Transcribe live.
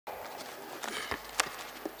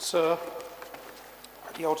So,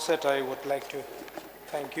 at the outset, I would like to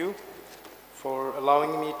thank you for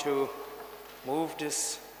allowing me to move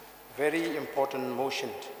this very important motion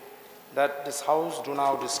that this House do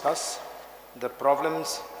now discuss the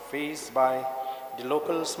problems faced by the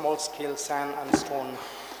local small-scale sand and stone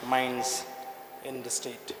mines in the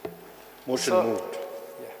state. Motion moved.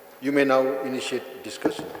 Yeah. You may now initiate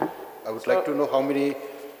discussion. I would like to know how many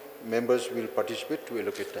members will participate to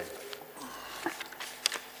allocate time.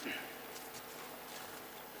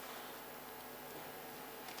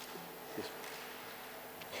 Yes.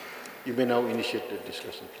 You may now initiate the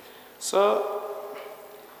discussion, please. So,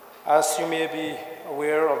 as you may be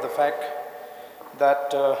aware of the fact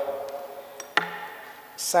that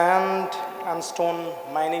sand and stone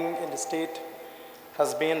mining in the state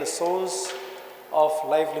has been the source of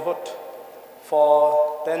livelihood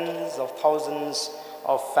for tens of thousands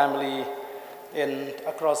of families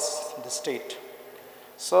across the state.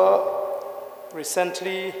 So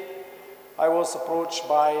recently I was approached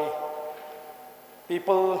by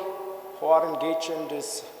people who are engaged in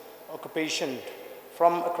this occupation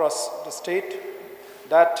from across the state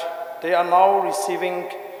that they are now receiving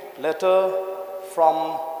letter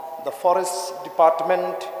from the Forest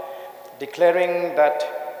Department declaring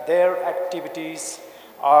that their activities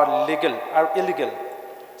are illegal.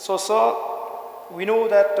 So we know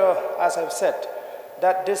that, as I've said,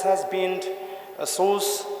 that this has been a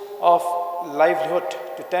source of livelihood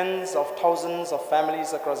to tens of thousands of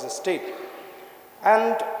families across the state.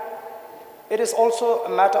 And it is also a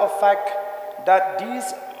matter of fact that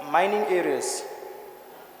these mining areas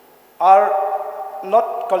are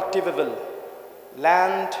not cultivable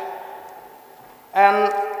land,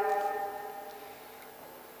 and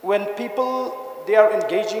when people, they are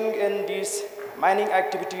engaging in these mining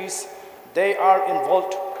activities, they are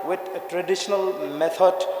involved with a traditional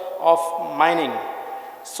method of mining.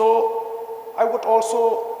 So I would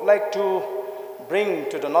also like to bring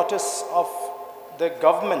to the notice of the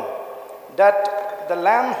government that the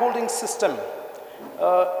land holding system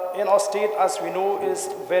in our state, as we know, is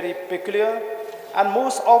very peculiar, and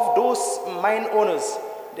most of those mine owners,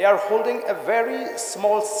 they are holding a very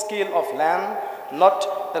small scale of land, not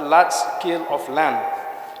a large scale of land.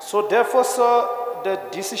 So therefore, sir, the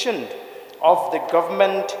decision of the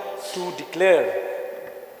government to declare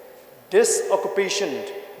this occupation,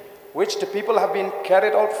 which the people have been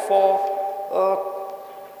carried out for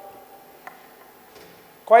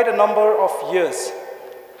quite a number of years,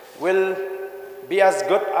 will be as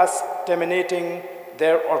good as terminating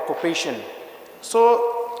their occupation.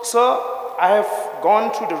 So, sir, I have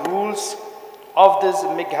gone through the rules of this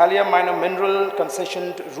Meghalaya Minor Mineral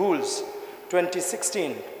Concession Rules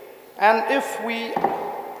 2016. And if we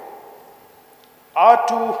are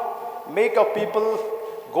to make our people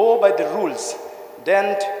go by the rules,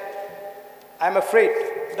 then I'm afraid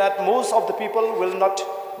that most of the people will not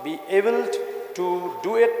be able to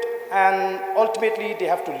do it, and ultimately they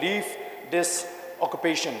have to leave this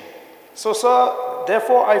occupation. So, sir,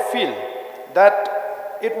 therefore I feel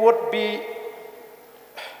that it would be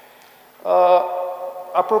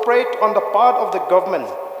appropriate on the part of the government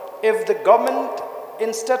if the government,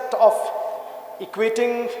 instead of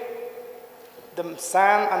equating the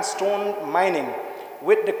sand and stone mining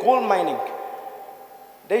with the coal mining,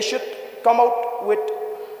 they should come out with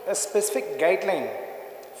a specific guideline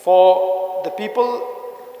for the people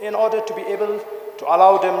in order to be able to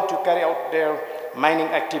allow them to carry out their mining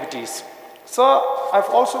activities. So I've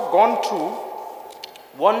also gone through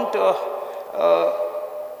one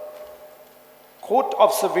court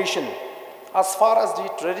observation as far as the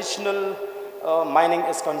traditional mining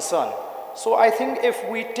is concerned. So I think if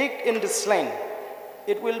we take in this line,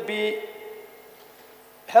 it will be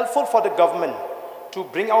helpful for the government to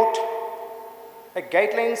bring out a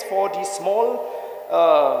guidelines for the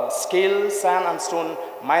small scale sand and stone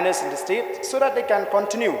miners in the state, so that they can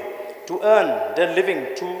continue to earn their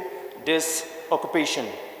living through this occupation.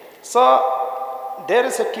 So there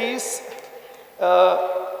is a case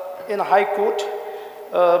in a high court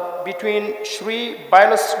between Sri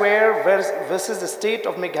Bilasware versus the state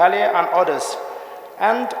of Meghalaya and others.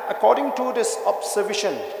 And according to this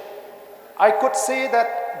observation, I could say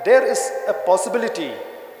that there is a possibility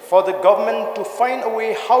for the government to find a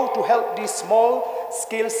way how to help these small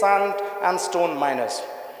scale sand and stone miners.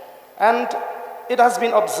 And it has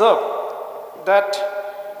been observed that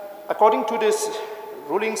according to this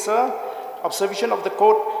ruling, sir, observation of the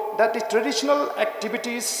court, that the traditional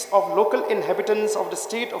activities of local inhabitants of the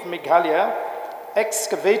state of Meghalaya,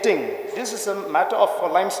 excavating, this is a matter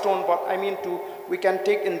of limestone, but I mean we can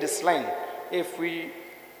take in this line if we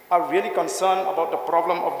are really concerned about the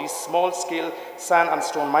problem of these small-scale sand and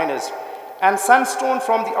stone miners. And sandstone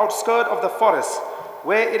from the outskirts of the forest,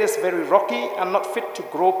 where it is very rocky and not fit to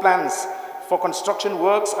grow plants for construction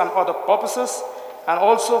works and other purposes, and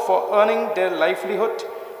also for earning their livelihood,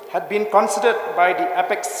 had been considered by the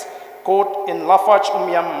Apex Court in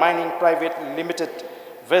Lafarge-Umiam Mining Private Limited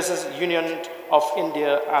versus Union of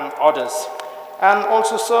India and others. And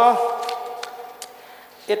also, sir,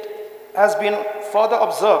 it has been further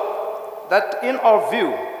observed that in our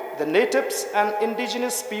view, the natives and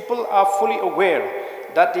indigenous people are fully aware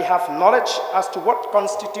that they have knowledge as to what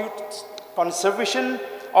constitutes conservation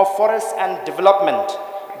of forests and development.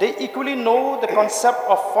 They equally know the concept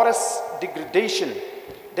of forest degradation.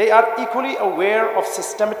 They are equally aware of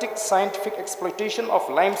systematic scientific exploitation of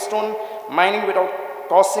limestone mining without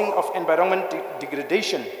causing of environment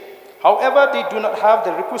degradation. However, they do not have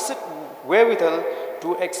the requisite wherewithal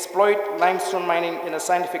to exploit limestone mining in a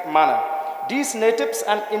scientific manner. These natives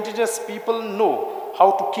and indigenous people know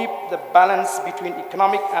how to keep the balance between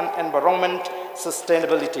economic and environment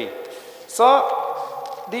sustainability. So,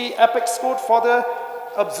 the Apex Court further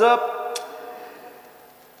observed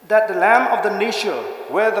that the land of the nature,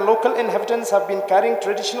 where the local inhabitants have been carrying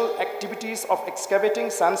traditional activities of excavating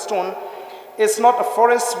sandstone, is not a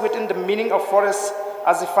forest within the meaning of forest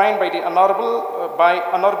as defined by the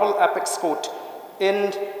Honorable Apex Court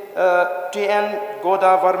in T.N.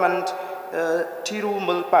 Godavarman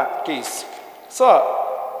Tirumulpat case.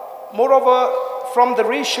 So, moreover, from the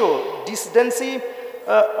ratio decidency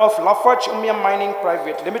of Lafarge-Umiam Mining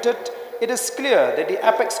Private Limited, it is clear that the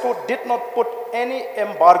Apex Court did not put any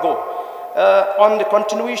embargo on the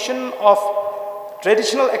continuation of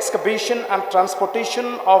traditional excavation and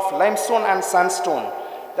transportation of limestone and sandstone.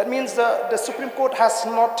 That means the Supreme Court has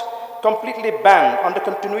not completely banned on the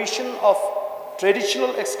continuation of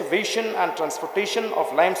traditional excavation and transportation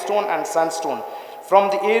of limestone and sandstone from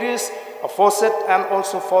the areas aforesaid, and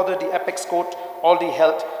also further the Apex Court already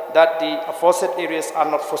held that the aforesaid areas are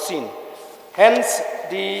not foreseen. Hence,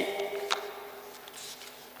 the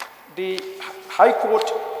High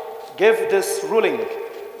Court gave this ruling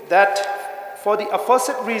that for the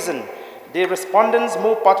aforesaid reason, the respondents,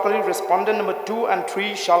 more particularly respondent number 2 and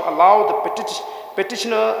 3, shall allow the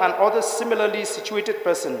petitioner and other similarly situated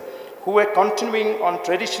person who were continuing on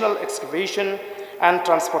traditional excavation and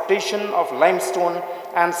transportation of limestone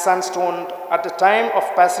and sandstone at the time of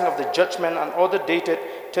passing of the judgment and order dated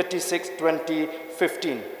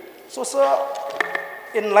 36/2015. So, sir,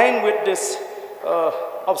 in line with this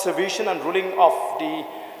observation and ruling of the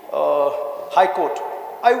High Court,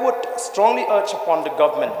 I would strongly urge upon the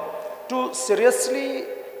government to seriously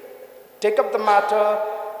take up the matter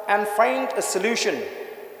and find a solution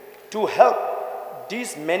to help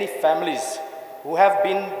these many families who have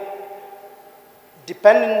been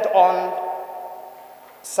dependent on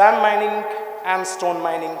sand mining and stone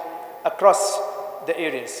mining across the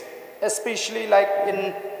areas, especially like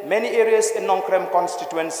in many areas in Nongkrem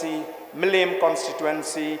constituency, Milem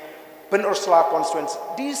constituency, Pen Ursula constituency.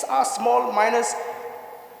 These are small miners,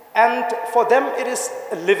 and for them it is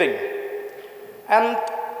a living. And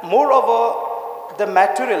moreover, the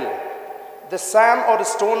material, the sand or the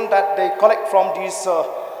stone that they collect from these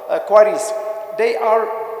quarries, they are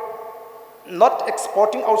not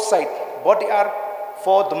exporting outside, but they are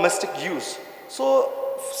for domestic use. So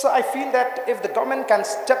I feel that if the government can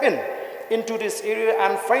step into this area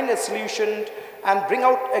and find a solution and bring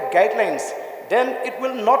out guidelines, then it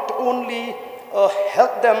will not only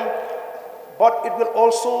help them, but it will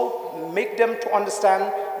also make them to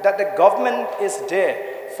understand that the government is there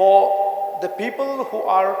for the people who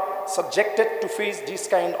are subjected to face these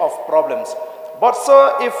kind of problems. But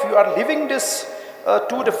sir, if you are leaving this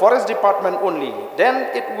to the forest department only, then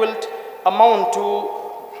it will amount to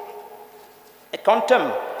a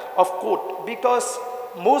contempt of court, because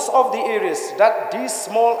most of the areas that these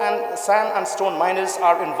small and sand and stone miners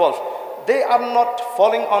are involved, they are not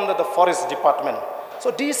falling under the forest department.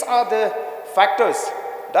 So these are the factors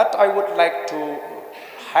that I would like to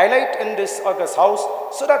highlight in this August House,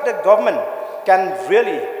 so that the government can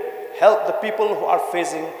really help the people who are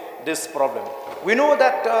facing this problem. We know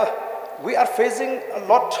that we are facing a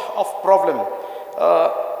lot of problem,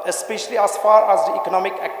 especially as far as the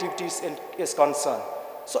economic activities is concerned.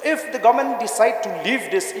 So if the government decide to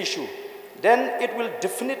leave this issue, then it will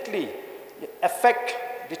definitely affect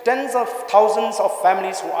the tens of thousands of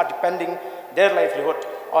families who are depending their livelihood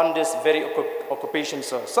on this very occupation,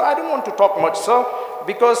 sir. So I don't want to talk much, sir,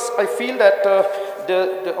 because I feel that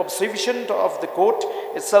the observation of the court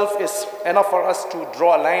itself is enough for us to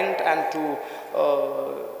draw a line and to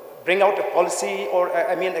bring out a policy, or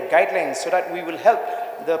I mean a guideline, so that we will help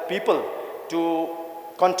the people to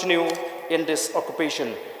continue in this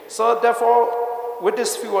occupation. So therefore, with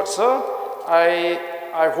this few words, sir,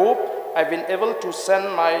 I hope I've been able to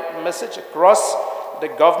send my message across the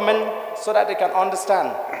government so that they can understand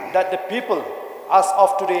that the people, as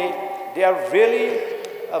of today, they are really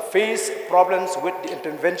face problems with the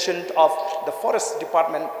intervention of the forest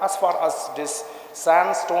department as far as this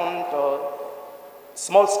sandstone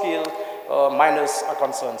small-scale miners are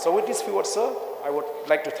concerned. So with these few words, sir, I would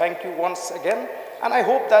like to thank you once again, and I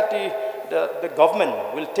hope that the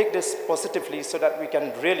government will take this positively so that we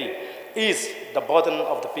can really ease the burden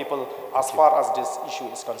of the people as far as this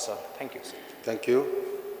issue is concerned. Thank you, sir. Thank you.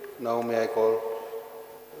 Now may I call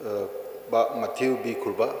Mathew B.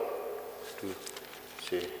 Kurbah to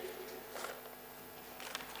say.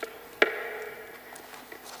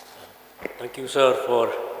 Thank you, sir,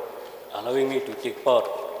 for allowing me to take part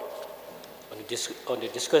on the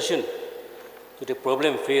discussion to the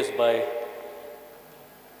problem faced by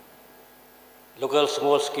local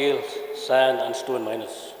small-scale sand and stone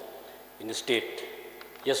miners in the state.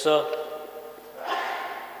 Yes, sir.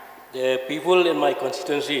 The people in my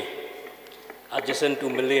constituency, adjacent to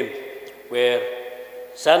Malayam, where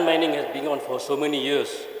sand mining has been on for so many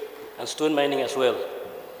years, and stone mining as well,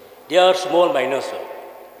 they are small miners, sir.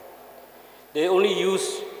 They only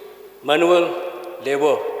use manual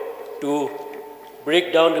labor to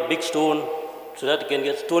break down the big stone so that they can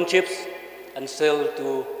get stone chips and sell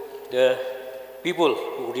to the people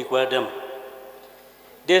who require them.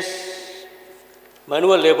 This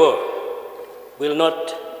manual labor will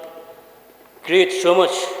not create so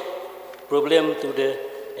much problem to the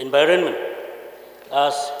environment,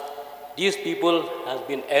 as these people have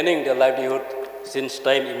been earning their livelihood since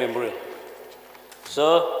time immemorial.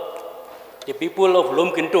 So, the people of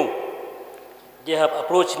Lom Kintung, they have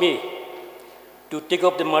approached me to take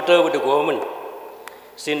up the matter with the government,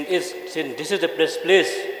 since this is the best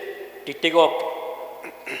place to take up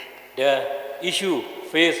the issue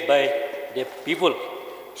faced by the people.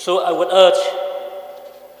 So I would urge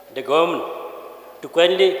the government to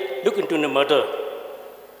kindly look into the matter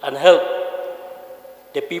and help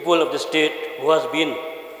the people of the state who has been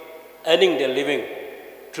earning their living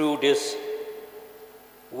through this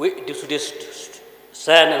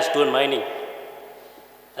sand and stone mining.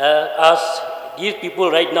 As these people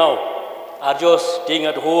right now are just staying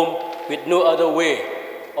at home with no other way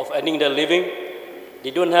of earning their living. They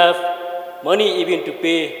don't have money even to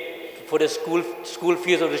pay for the school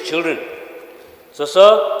fees of the children. So,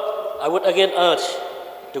 sir, I would again urge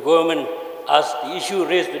the government, as the issue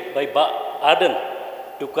raised by Ardent,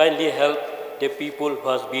 to kindly help the people who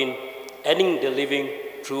has been earning their living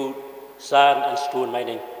through sand and stone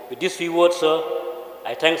mining. With these few words, sir,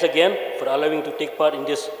 I thanks again for allowing me to take part in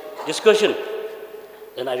this discussion.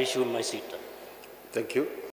 Then I resume my seat. Thank you.